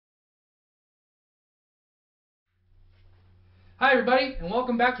Hi everybody, and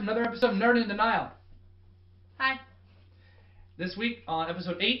welcome back to another episode of Nerd in Denial. Hi. This week on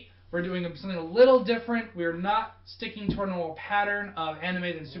episode 8, we're doing something a little different. We're not sticking to our normal pattern of anime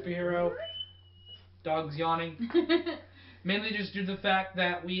and superhero. Dog's yawning. Mainly just due to the fact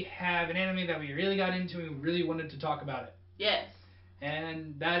that we have an anime that we really got into and we really wanted to talk about it. Yes.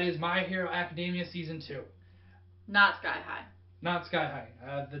 And that is My Hero Academia Season 2. Not Sky High. Not Sky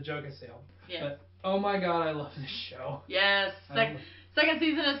High. The joke has sailed. Yes. But, oh my god, I love this show. Yes. Second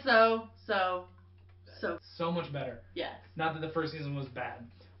season is so much better. Yes. Not that the first season was bad.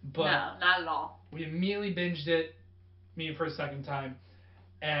 But no, not at all. We immediately binged it, me for a second time,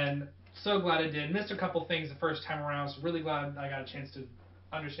 and so glad I did. Missed a couple things the first time around, so really glad I got a chance to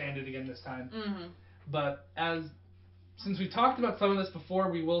understand it again this time. Mm-hmm. But since we talked about some of this before,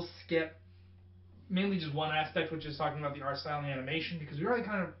 we will skip mainly just one aspect, which is talking about the art style and the animation, because we already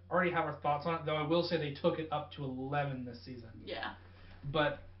have our thoughts on it, though I will say they took it up to 11 this season. Yeah.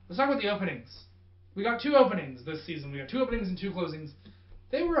 But let's talk about the openings. We got 2 openings this season. We got 2 openings and 2 closings.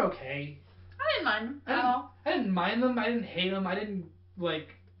 They were okay. I didn't mind them at all. I didn't mind them. I didn't hate them. I didn't like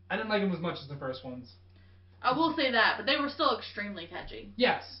them as much as the first ones. I will say that, but they were still extremely catchy.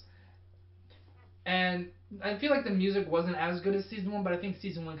 Yes. And I feel like the music wasn't as good as season 1, but I think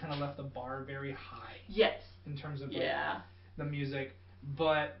season 1 kind of left the bar very high. Yes. In terms of the music,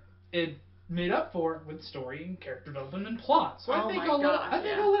 but it made up for it with story and character development and plot. So I think I'll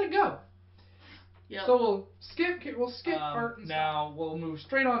let it go. Yep. So we'll skip art and now we'll move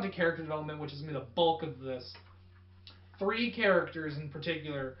straight on to character development, which is going to be the bulk of this. 3 characters in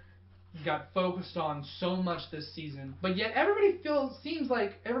particular got focused on so much this season, but yet seems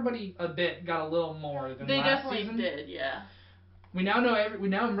like everybody a bit got a little more than last season. They definitely did, yeah. We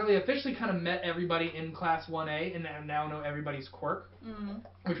now really officially kind of met everybody in Class 1A and now know everybody's quirk,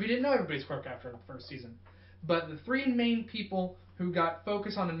 which we didn't know everybody's quirk after the first season. But the 3 main people who got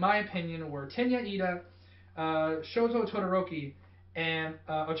focused on, in my opinion, were Tenya Ida, Shoto Todoroki, and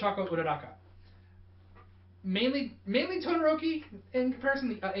Ochako Uraraka. Mainly Todoroki in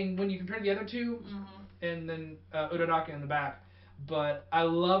comparison, when you compare the other 2, and then Uraraka in the back. But I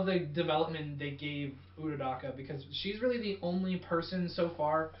love the development they gave Uraraka because she's really the only person so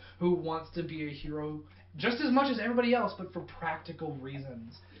far who wants to be a hero just as much as everybody else, but for practical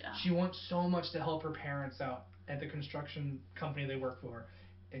reasons. Yeah. She wants so much to help her parents out at the construction company they work for.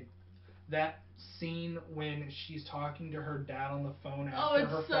 That scene when she's talking to her dad on the phone after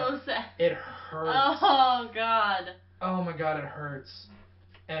her so sad. It hurts. Oh, God. Oh, my God, it hurts.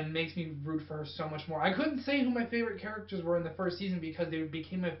 And makes me root for her so much more. I couldn't say who my favorite characters were in the first season because they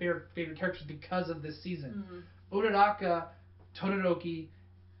became my favorite characters because of this season. Uraraka, Todoroki,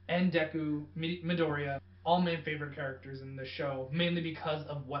 and Deku, Midoriya, all my favorite characters in the show, mainly because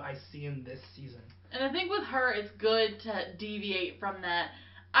of what I see in this season. And I think with her, it's good to deviate from that.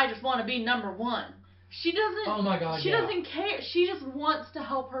 I just want to be number 1. She doesn't. Oh my God! She doesn't care. She just wants to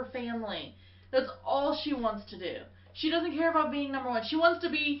help her family. That's all she wants to do. She doesn't care about being number 1. She wants to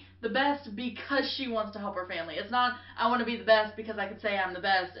be the best because she wants to help her family. It's not, I want to be the best because I can say I'm the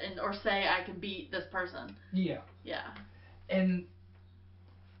best or say I can beat this person. Yeah. Yeah. And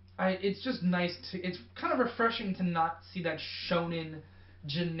it's just nice it's kind of refreshing to not see that shonen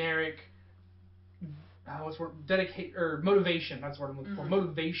generic motivation. That's what I'm looking for.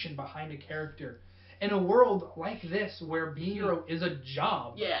 Motivation behind a character. In a world like this where being a hero is a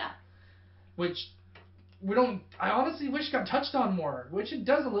job. Yeah. Which I honestly wish got touched on more, which it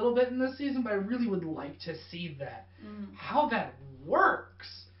does a little bit in this season, but I really would like to see that. How that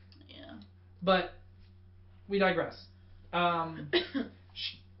works. Yeah. But we digress. Why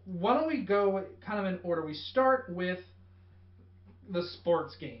don't we go kind of in order? We start with the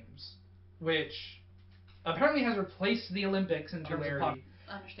sports games, which apparently has replaced the Olympics in terms of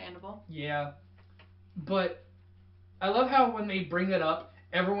understandable. Yeah. But I love how when they bring it up,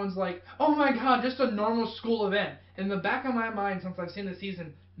 everyone's like, oh my God, just a normal school event. In the back of my mind, since I've seen the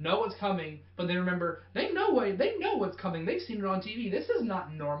season, know what's coming, but they remember, they know what's coming. They've seen it on TV. This is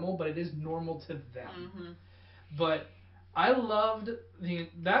not normal, but it is normal to them. But I loved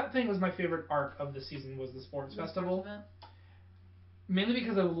that thing was my favorite arc of the season was the sports festival. Mainly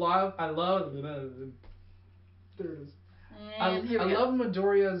because I love there it is. I love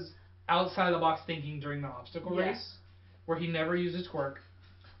Midoriya's outside the box thinking during the obstacle race, where he never used his quirk.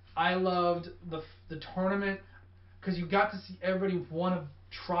 I loved the tournament because you got to see everybody want to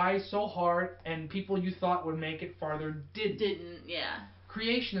try so hard, and people you thought would make it farther didn't. Yeah.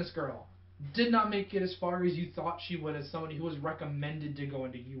 Creationist Girl did not make it as far as you thought she would as somebody who was recommended to go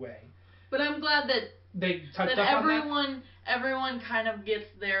into UA. But I'm glad that they touched that everyone kind of gets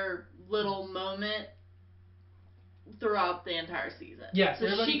their little moment throughout the entire season. Yes.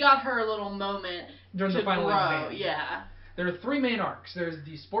 So she got her little moment during the final grow. exam. Yeah. There are 3 main arcs. There's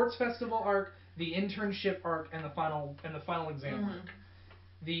the sports festival arc, the internship arc, and the final exam arc.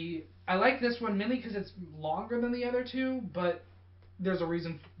 I like this one mainly because it's longer than the other 2, but there's a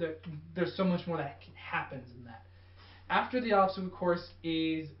reason that there's so much more that happens in that. After the obstacle course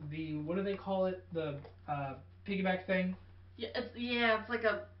is the, what do they call it? The piggyback thing. Yeah, it's like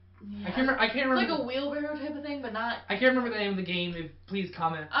a. Yeah. I can't remember. It's like a wheelbarrow type of thing, but not. I can't remember the name of the game. Please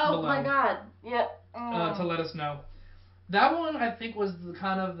comment below. Oh my god! Yep. To let us know. That one I think was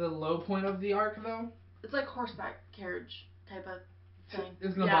kind of the low point of the arc, though. It's like horseback carriage type of thing.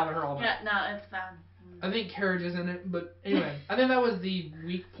 It's gonna bother her all night. Yeah, no, it's fine. I think carriage is in it, but anyway, I think that was the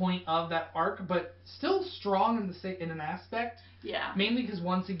weak point of that arc, but still strong in an aspect. Yeah. Mainly because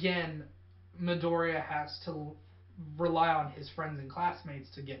once again, Midoriya has to rely on his friends and classmates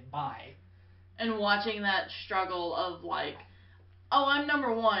to get by. And watching that struggle of like, oh, I'm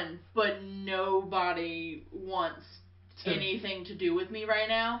number 1, but nobody wants anything to do with me right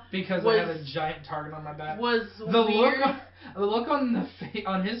now because I have a giant target on my back. Was weird. The look on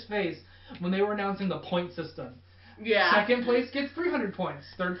on his face when they were announcing the point system. Yeah. Second place gets 300 points.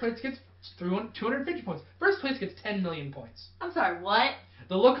 Third place gets 250 points. First place gets 10 million points. I'm sorry, what?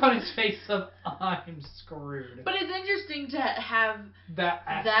 The look on his face of I'm screwed. But it's interesting to have that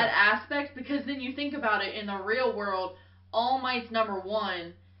aspect because then you think about it in the real world, All Might's number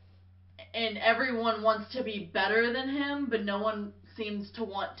 1 and everyone wants to be better than him, but no one seems to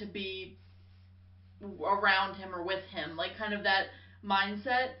want to be around him or with him. Like kind of that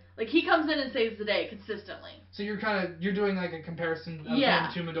mindset. Like he comes in and saves the day consistently. So you're doing like a comparison of him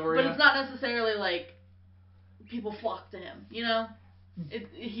to Midoriya. But it's not necessarily like people flock to him, you know?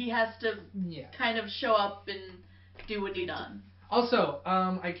 He has to kind of show up and do what he done. Also,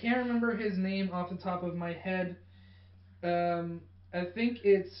 I can't remember his name off the top of my head. I think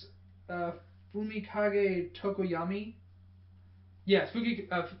it's Fumikage Tokoyami. Yes,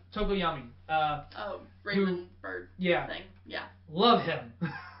 Tokoyami. Raven Bird thing. Yeah. Love him.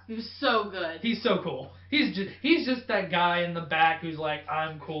 He was so good. He's so cool. He's just that guy in the back who's like,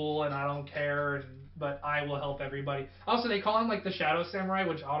 I'm cool and I don't care, but I will help everybody. Also, they call him like the Shadow Samurai,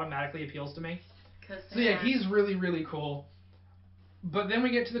 which automatically appeals to me. So yeah, he's really, really cool. But then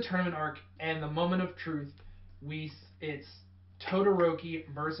we get to the tournament arc, and the moment of truth, it's Todoroki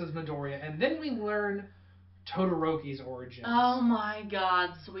versus Midoriya, and then we learn Todoroki's origins. Oh my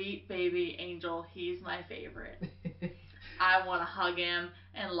god, sweet baby angel, he's my favorite. I want to hug him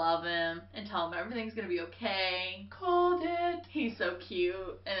and love him and tell him everything's going to be okay. Called it. He's so cute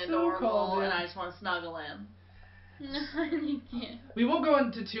and adorable, and I just want to snuggle him. We won't go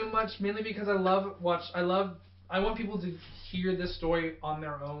into too much, mainly because I want people to hear this story on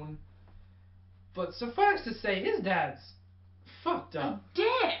their own. But suffice to say, his dad's fucked up. A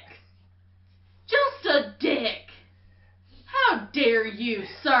dick. Just a dick. How dare you,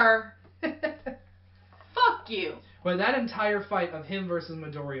 sir? Fuck you. But that entire fight of him versus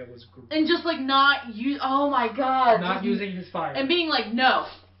Midoriya was great. And just like oh my god. Not using his fire. And being like, no,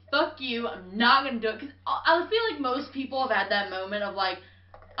 fuck you, I'm not gonna do it. Because I feel like most people have had that moment of like,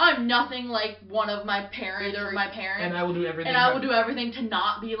 I'm nothing like one of my parents or my parents. And I will do everything. And I will do everything to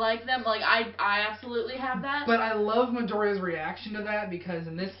not be like them. Like, I absolutely have that. But I love Midoriya's reaction to that because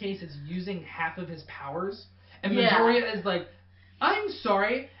in this case it's using half of his powers. And Midoriya is like, I'm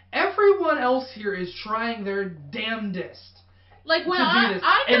sorry, everyone else here is trying their damnedest like when to do this.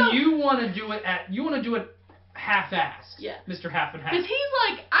 I know, and you want to do it half-assed. Yeah. Mr. Half and Half. Because he's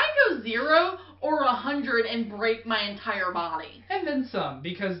like, I go 0 or 100 and break my entire body. And then some,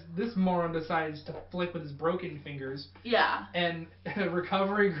 because this moron decides to flick with his broken fingers. Yeah. And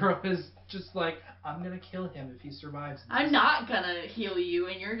Recovery Girl is just like, I'm going to kill him if he survives this. I'm not going to heal you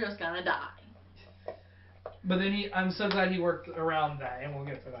and you're just going to die. But then I'm so glad he worked around that, and we'll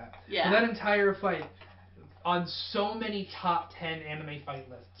get to that. Yeah. But that entire fight, on so many top 10 anime fight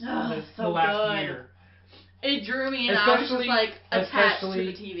lists the last year. It drew me, and I was just like attached to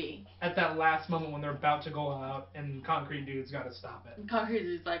the TV. At that last moment when they're about to go out, and Concrete Dude's got to stop it. And Concrete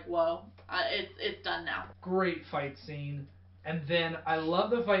Dude's like, whoa, it's done now. Great fight scene. And then I love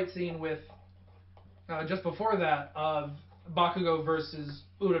the fight scene with, just before that, of Bakugo versus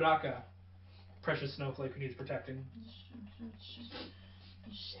Uraraka. Precious snowflake who needs protecting.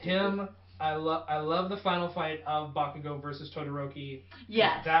 Him, I love the final fight of Bakugo versus Todoroki.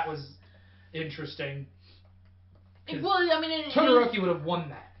 Yes. That was interesting. Well, I mean, Todoroki would have won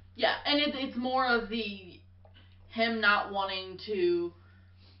that. Yeah, and it's more of him not wanting to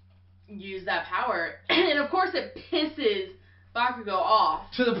use that power, and of course it pisses Bakugo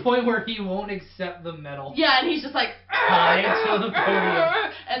off. To the point where he won't accept the medal. Yeah, and he's just like... Tied to the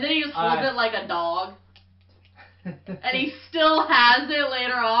podium. And then he just holds it like a dog. And he still has it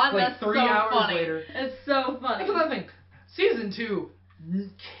later on. Like That's 3 so hours funny. later. It's so funny. That's another thing. Season 2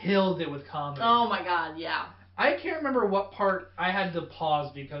 killed it with comedy. Oh my god, yeah. I can't remember what part I had to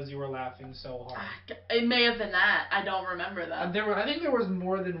pause because you were laughing so hard. It may have been that. I don't remember that. I think there was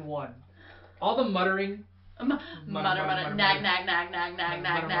more than one. All the muttering. Mutter, nag, nag, nag, nag, nag, nag,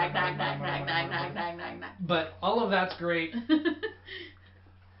 nag, nag, nag, nag, nag, nag, nag, nag, nag. But all of that's great.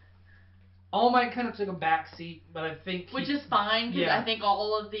 All Might kind of took a backseat, but I think which is fine because I think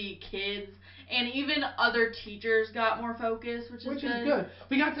all of the kids and even other teachers got more focus, which is good.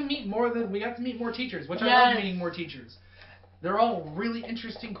 We got to meet more teachers, which I love meeting more teachers. They're all really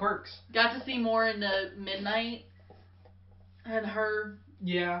interesting quirks. Got to see more into Midnight and her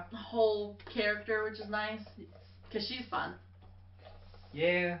whole character, which is nice because she's fun.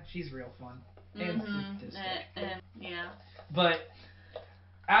 Yeah, she's real fun and sadistic. Yeah. But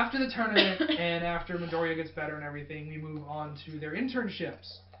after the tournament and after Midoriya gets better and everything, we move on to their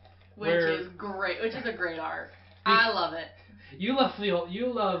internships. Which is great. Which is a great arc. I love it. You love the old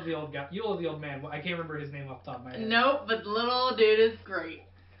guy. You love the old man. I can't remember his name off the top of my head. Nope, but the little dude is great.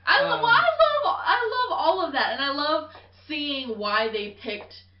 I love all of that, and I love seeing why they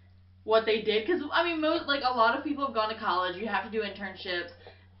picked what they did. Because I mean, a lot of people have gone to college. You have to do internships,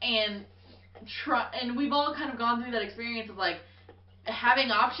 and we've all kind of gone through that experience of like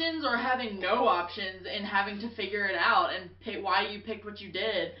having options or having no options and having to figure it out and pick why you picked what you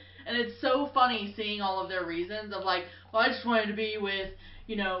did. And it's so funny seeing all of their reasons of like, well, I just wanted to be with,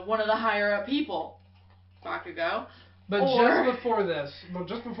 one of the higher up people. Bakugo. But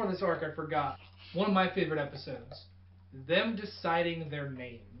just before this arc, I forgot one of my favorite episodes. Them deciding their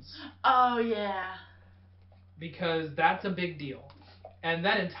names. Oh, yeah. Because that's a big deal. And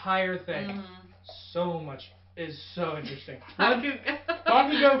that entire thing, is so interesting.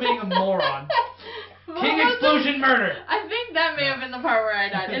 Bakugo being a moron. King Explosion Murder. I think that may have been the part where I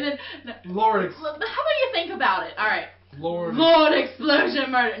died. And then Lord. How about you think about it? All right. Lord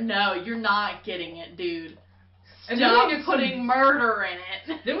Explosion Murder. No, you're not getting it, dude. And Stop putting murder in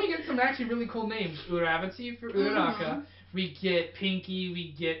it. Then we get some actually really cool names. Uravati for Uraraka. We get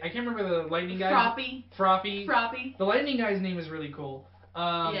Pinky. I can't remember the lightning guy. Froppy. The lightning guy's name is really cool.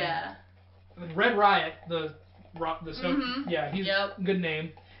 Yeah. Red Riot, the snow. Yeah, he's a good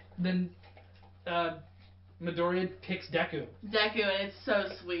name. Then Midoriya picks Deku. And it's so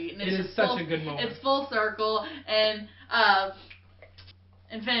sweet. And it is such a good moment. It's full circle, and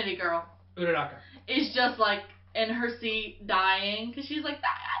Infinity Girl. Uraraka. Is just like in her seat dying because she's like,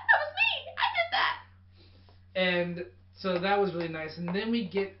 that was me. I did that. And so that was really nice. And then we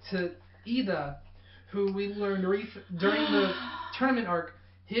get to Ida, who we learned during the tournament arc.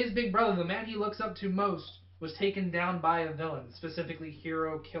 His big brother, the man he looks up to most, was taken down by a villain, specifically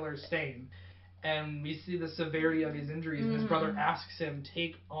Hero Killer Stain. And we see the severity of his injuries, and his brother asks him,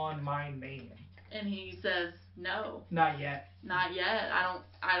 take on my name. And he says, no. Not yet. Not yet.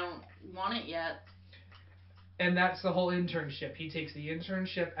 I don't want it yet. And that's the whole internship. He takes the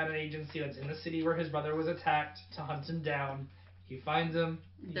internship at an agency that's in the city where his brother was attacked to hunt him down. He finds him.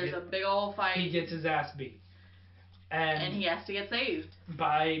 There's a big old fight. He gets his ass beat. And he has to get saved.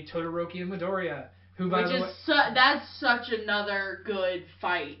 By Todoroki and Midoriya. That's such another good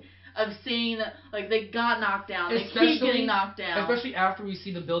fight. Of seeing that, like, they got knocked down. They keep getting knocked down. Especially after we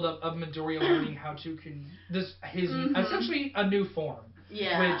see the build-up of Midoriya learning how to essentially a new form.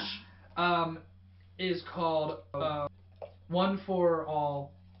 Yeah. Which is called One for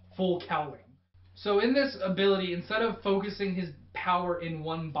All Full Cowling. So in this ability, instead of focusing his power in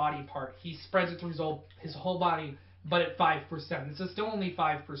one body part, he spreads it through his whole body, but at 5%. This is still only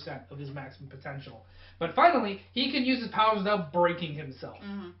 5% of his maximum potential. But finally, he can use his powers without breaking himself.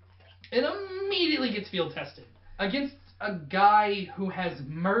 It immediately gets field tested against a guy who has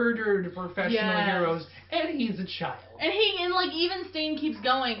murdered professional heroes, and he's a child. And even Stain keeps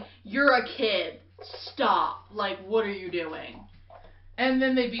going, you're a kid. Stop. Like, what are you doing? And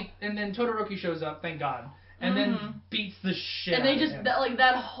then Todoroki shows up, thank God, and then beats the shit out of him. And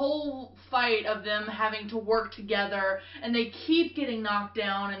that whole fight of them having to work together, and they keep getting knocked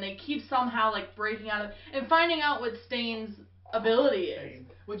down, and they keep somehow, breaking out of it, and finding out what Stain's ability is.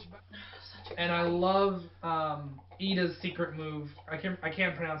 And I love Ida's secret move. I can't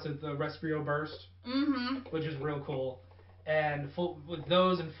pronounce it. The Respiro Burst, which is real cool. And with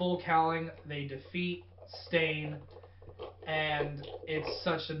those in full cowling, they defeat Stain, and it's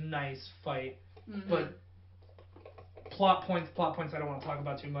such a nice fight. But plot points. I don't want to talk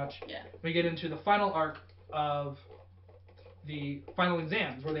about too much. Yeah. We get into the final arc of the final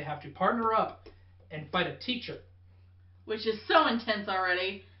exams where they have to partner up and fight a teacher. Which is so intense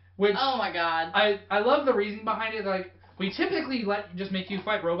already. Which oh my god. I love the reasoning behind it. Like, we typically just make you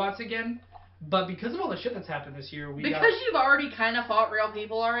fight robots again, but because of all the shit that's happened this year, because you've already kind of fought real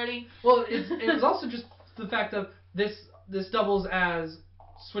people already. Well, it was also just the fact of this doubles as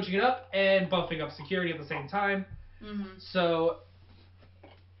switching it up and buffing up security at the same time. Mm-hmm. So,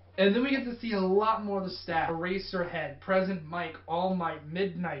 and then we get to see a lot more of the staff: Eraserhead, Present Mike, All Might,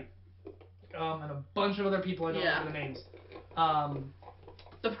 Midnight, and a bunch of other people I don't remember the names.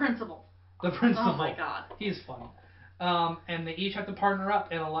 The principal. The principal. Oh my god. He's fun. And they each have to partner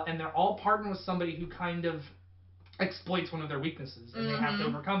up, and they're all partnering with somebody who kind of exploits one of their weaknesses, and they have to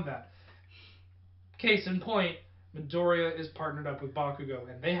overcome that. Case in point, Midoriya is partnered up with Bakugo,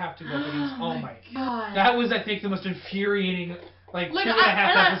 and they have to go up against All Might. God. That was, I think, the most infuriating, like,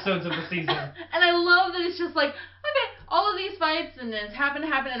 2.5 episodes of the season. And I love that it's just like, okay, all of these fights, and it's happened to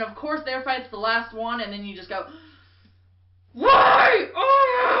happen, and of course their fight's the last one, and then you just go, why?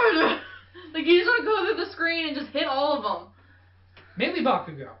 Oh my god! Like, you just want to go through the screen and just hit all of them. Mainly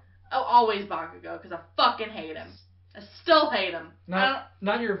Bakugo. Oh, always Bakugo, because I fucking hate him. I still hate him.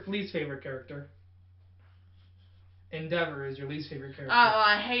 Not your least favorite character. Endeavor is your least favorite character.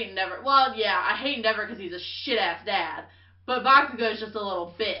 I hate Endeavor. Well, yeah, I hate Endeavor because he's a shit-ass dad. But Bakugo is just a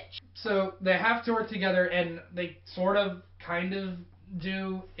little bitch. So they have to work together, and they sort of, kind of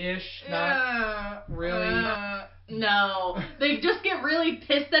do-ish. Not really. No. They just get really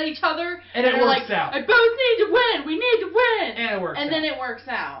pissed at each other. And it works like, out. I both need to win. We need to win. And it works out. And then it works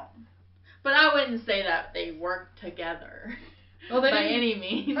out. But I wouldn't say that they work together. Well, they by any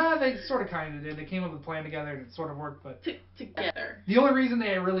means. They sort of kind of did. They came up with a plan together, and it sort of worked, but... Together. The only reason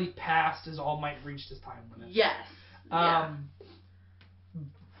they really passed is All Might reached his time limit. Yes.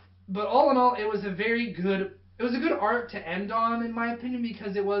 But all in all, it was a very good... It was a good arc to end on, in my opinion,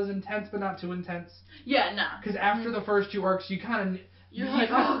 because it was intense, but not too intense. Yeah, no. Because after the first 2 arcs, you kind of... You're like,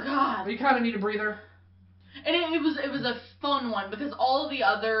 oh god. You kind of need a breather. And it was a fun one, because all of the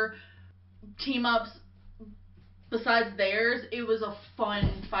other team-ups, besides theirs, it was a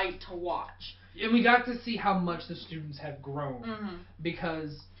fun fight to watch. And we got to see how much the students have grown. Mm-hmm.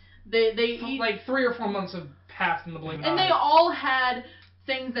 Because... They like 3 or 4 months have passed in the blink of an eye. And they all had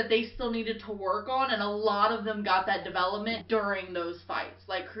things that they still needed to work on, and a lot of them got that development during those fights,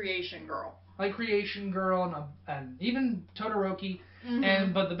 like Creation Girl. Like Creation Girl and even Todoroki.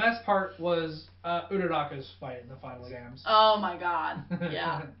 Mm-hmm. But the best part was Uraraka's fight in the final exams. Oh my god.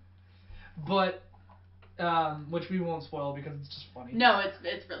 Yeah. But which we won't spoil because it's just funny. No,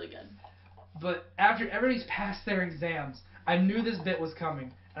 it's really good. But after everybody's passed their exams, I knew this bit was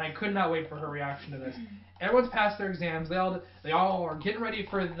coming, and I could not wait for her reaction to this. Everyone's passed their exams. They all are getting ready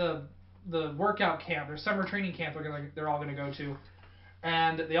for the workout camp, their summer training camp. They're all gonna go to,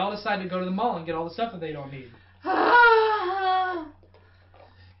 and they all decide to go to the mall and get all the stuff that they don't need. And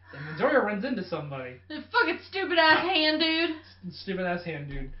Midoriya runs into somebody. The fucking stupid ass hand dude. Stupid ass hand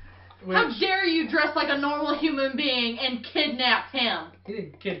dude. How dare you dress like a normal human being and kidnap him? He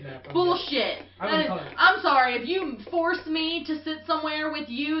didn't kidnap him. Bullshit. I'm sorry, if you force me to sit somewhere with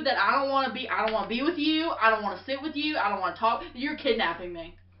you that I don't want to be with you, I don't want to sit with you, I don't want to talk, you're kidnapping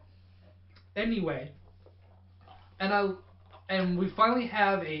me. Anyway, and we finally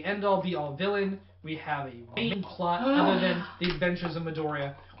have a end-all be-all villain. We have a main plot other than the adventures of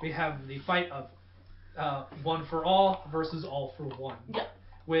Midoriya. We have the fight of One for All versus All for One. Yeah.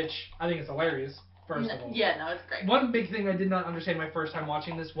 Which I think is hilarious, first of all. Yeah, no, it's great. One big thing I did not understand my first time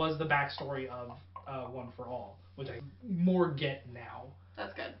watching this was the backstory of One for All, which I more get now.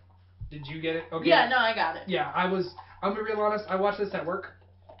 That's good. Did you get it? Okay. Yeah, no, I got it. Yeah, I'm going to be real honest, I watched this at work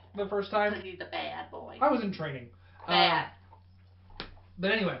the first time. He's the bad boy. I was in training. Bad.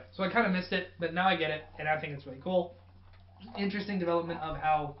 But anyway, so I kind of missed it, but now I get it, and I think it's really cool. Interesting development of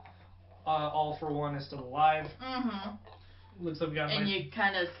how All for One is still alive. Mm-hmm. Looks like we got and you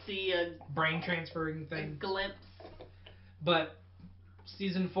kind of see a brain transferring thing. A glimpse. But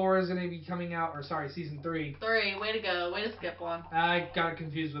season 4 is going to be coming out, or sorry, season 3. 3, way to go, way to skip one. I got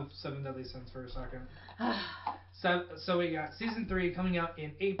confused with 7 Deadly Sins for a second. So we got season 3 coming out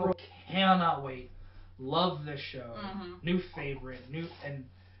in April. Cannot wait. Love this show. Mm-hmm. New favorite. And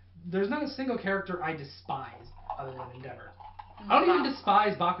there's not a single character I despise other than Endeavor. I don't even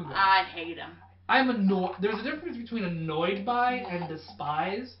despise Bakugo. I hate him. I'm annoyed. There's a difference between annoyed by and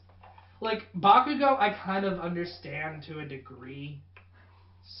despise. Like, Bakugo, I kind of understand to a degree.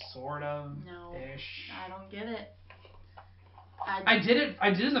 Sort of. No. Ish. I don't get it. I did it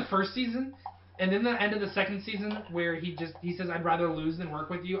in the first season, and then the end of the second season, where he says, I'd rather lose than work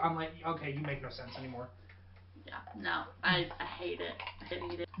with you, I'm like, okay, you make no sense anymore. Yeah, no, I hate it. I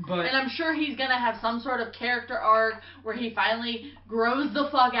hate it. But And I'm sure he's gonna have some sort of character arc where he finally grows the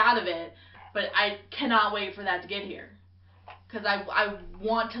fuck out of it. But I cannot wait for that to get here. Because I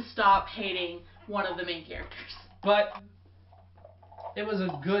want to stop hating one of the main characters. But it was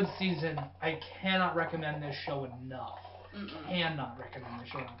a good season. I cannot recommend this show enough. Cannot recommend this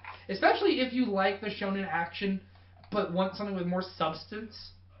show enough. Especially if you like the shonen action, but want something with more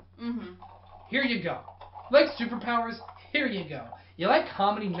substance. Here you go. Like superpowers? Here you go. You like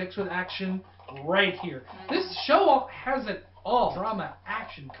comedy mixed with action? Right here. This show has it all. Drama,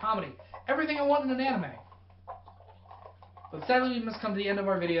 action, comedy. Everything I want in an anime. But sadly, we must come to the end of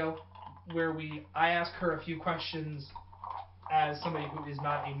our video where I ask her a few questions as somebody who is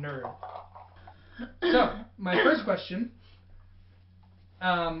not a nerd. So, my first question,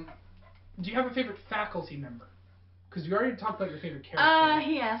 do you have a favorite faculty member? Because you already talked about your favorite character.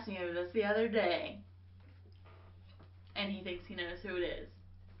 He asked me this the other day. And he thinks he knows who it is.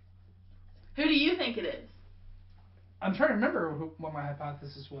 Who do you think it is? I'm trying to remember what my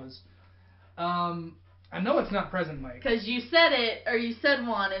hypothesis was. I know it's not Present Mike. Because you said it, or you said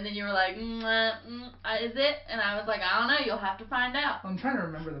one, and then you were like, is it? And I was like, I don't know, you'll have to find out. I'm trying to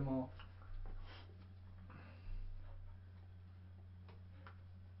remember them all.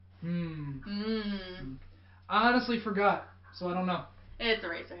 I honestly forgot, so I don't know. It's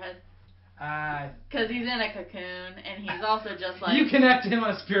Eraserhead. I Because he's in a cocoon, and he's also just like... You connect to him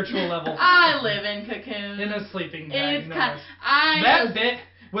on a spiritual level. I live in cocoon. In a sleeping bag. It's No kind worries. That bit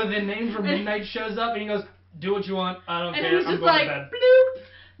when the name from Midnight shows up and he goes, do what you want, I don't care, he's I'm just going like, to bed. bloop.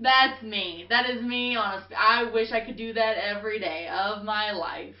 That's me. That is me, honestly. I wish I could do that every day of my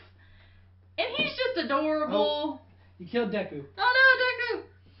life. And he's just adorable. Oh, you killed Deku. Oh no, Deku!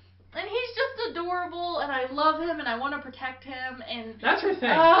 And he's just adorable, and I love him, and I want to protect him, and... That's her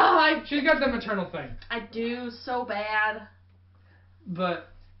thing. She's got that maternal thing. I do so bad. But,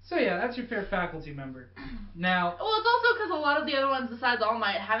 so yeah, that's your favorite faculty member. Now... Well, it's also because a lot of the other ones besides All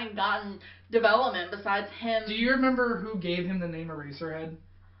Might haven't gotten development besides him. Do you remember who gave him the name Eraserhead?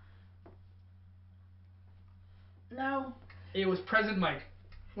 No. It was Present Mike,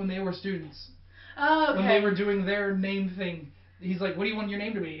 when they were students. Oh, okay. When they were doing their name thing. He's like, what do you want your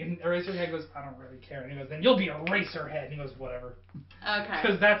name to be? And Eraserhead goes, I don't really care. And he goes, then you'll be Eraserhead. And he goes, whatever. Okay.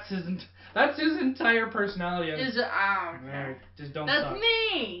 Because that's his entire personality. It's just, I don't care. Just don't That's suck.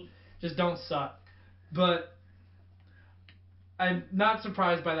 me. Just don't suck. But I'm not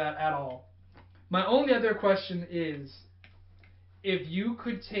surprised by that at all. My only other question is, if you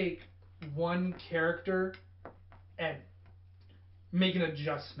could take one character and make an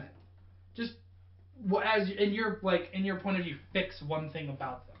adjustment, just as in your point of view, fix one thing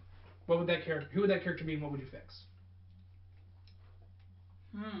about them. What would that character? Who would that character be, and what would you fix?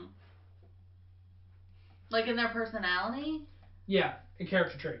 Like in their personality? Yeah, a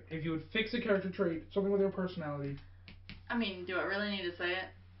character trait. If you would fix a character trait, something with their personality. I mean, do I really need to say it?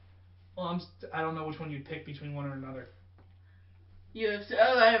 Well, I don't know which one you'd pick between one or another.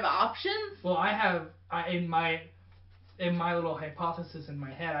 I have options? Well, in my little hypothesis in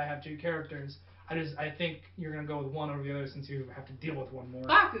my head, I have two characters. I think you're gonna go with one over the other since you have to deal with one more.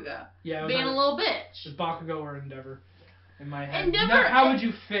 Bakugo. Yeah, Being a little bitch. Just Bakugo or Endeavor. In my head. Endeavor. Now, how would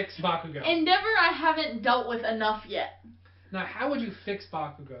you fix Bakugo? Endeavor, I haven't dealt with enough yet. Now, how would you fix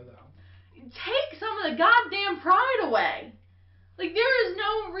Bakugo though? Take some of the goddamn pride away. Like, there is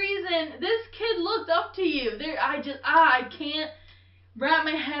no reason this kid looked up to you. I can't wrap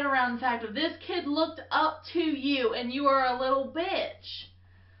my head around the fact that this kid looked up to you and you are a little bitch.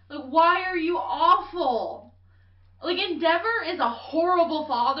 Like, why are you awful? Like, Endeavor is a horrible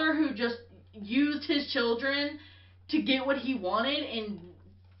father who just used his children to get what he wanted and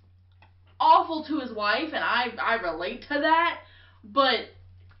awful to his wife, and I relate to that, but...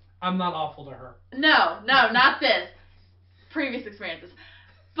 I'm not awful to her. No, not this. Previous experiences.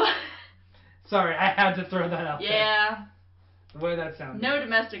 But... Sorry, I had to throw that out there. Yeah. The way that sounded. No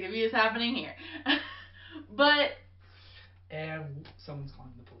domestic abuse happening here. But... And someone's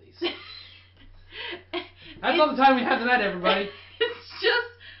calling the police. That's all the time we have tonight, everybody. It's just,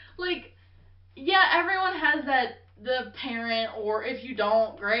 like, yeah, everyone has the parent, or if you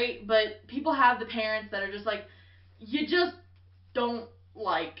don't, great, but people have the parents that are just like, you just don't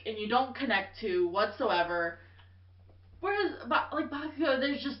like, and you don't connect to whatsoever. Whereas, like, Bakugo,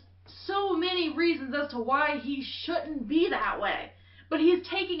 there's just so many reasons as to why he shouldn't be that way. But he's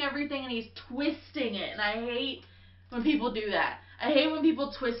taking everything and he's twisting it, and I hate when people do that. I hate when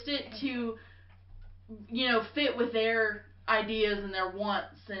people twist it to, fit with their ideas and their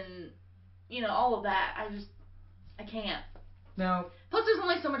wants and, all of that. I can't. Now, Plus, there's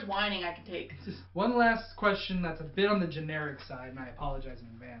only so much whining I can take. one last question that's a bit on the generic side, and I apologize in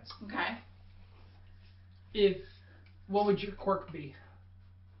advance. Okay. What would your quirk be?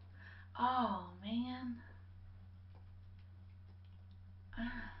 Oh, man.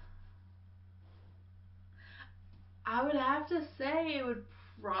 I would have to say it would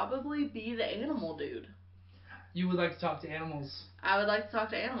probably be the animal dude. You would like to talk to animals. I would like to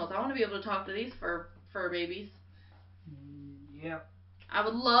talk to animals. I want to be able to talk to these fur babies. Yeah. I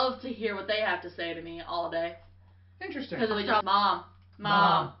would love to hear what they have to say to me all day. Interesting. Because we just, Mom,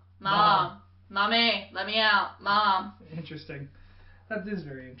 Mommy, let me out, Mom. Interesting. That is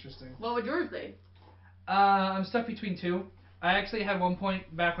very interesting. What would yours be? I'm stuck between two. I actually had one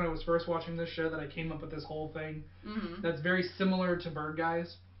point back when I was first watching this show that I came up with this whole thing that's very similar to Bird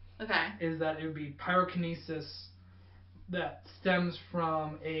Guys. Okay. Is that it would be pyrokinesis that stems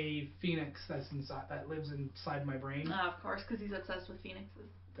from a phoenix that lives inside my brain. Of course, because he's obsessed with phoenixes.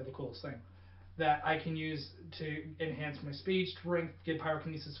 They're the coolest thing. That I can use to enhance my speed strength, get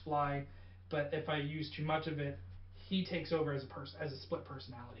pyrokinesis fly, but if I use too much of it, he takes over as a split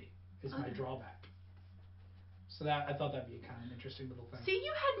personality. Is my drawback. So that I thought that'd be kind of an interesting little thing. See,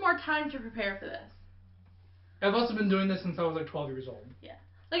 you had more time to prepare for this. I've also been doing this since I was like 12 years old. Yeah.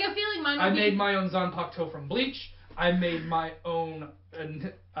 Like, I feel like mine would I be... made my own Zanpakuto from Bleach. I made my own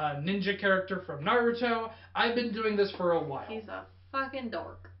ninja character from Naruto. I've been doing this for a while. He's a fucking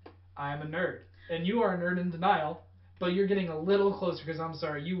dork. I'm a nerd. And you are a nerd in denial, but you're getting a little closer because I'm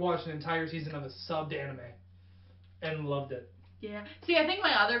sorry, you watched an entire season of a subbed anime and loved it. Yeah. See, I think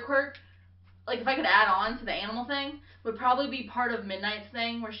my other quirk, like if I could add on to the animal thing, would probably be part of Midnight's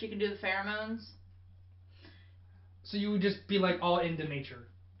thing where she can do the pheromones. So you would just be like all into nature.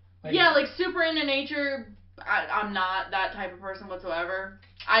 Like, yeah, like super into nature. I'm not that type of person whatsoever.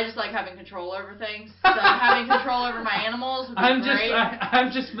 I just like having control over things. So having control over my animals would be great.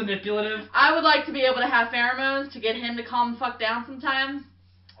 I'm just manipulative. I would like to be able to have pheromones to get him to calm the fuck down sometimes.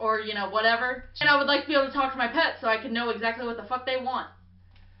 Or, you know, whatever. And I would like to be able to talk to my pets so I can know exactly what the fuck they want.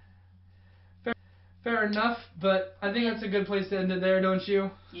 Fair enough, but I think that's a good place to end it there, don't you?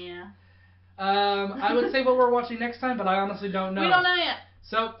 Yeah. I would say what we're watching next time, but I honestly don't know. We don't know yet.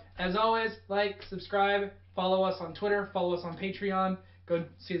 So, as always, like, subscribe, follow us on Twitter, follow us on Patreon. Go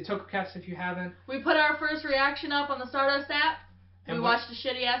see the TokuCast if you haven't. We put our first reaction up on the Stardust app. We watched a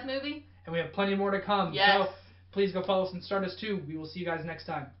shitty-ass movie. And we have plenty more to come. Yes. So, please go follow us on Stardust too. We will see you guys next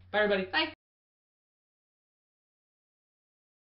time. Bye, everybody. Bye.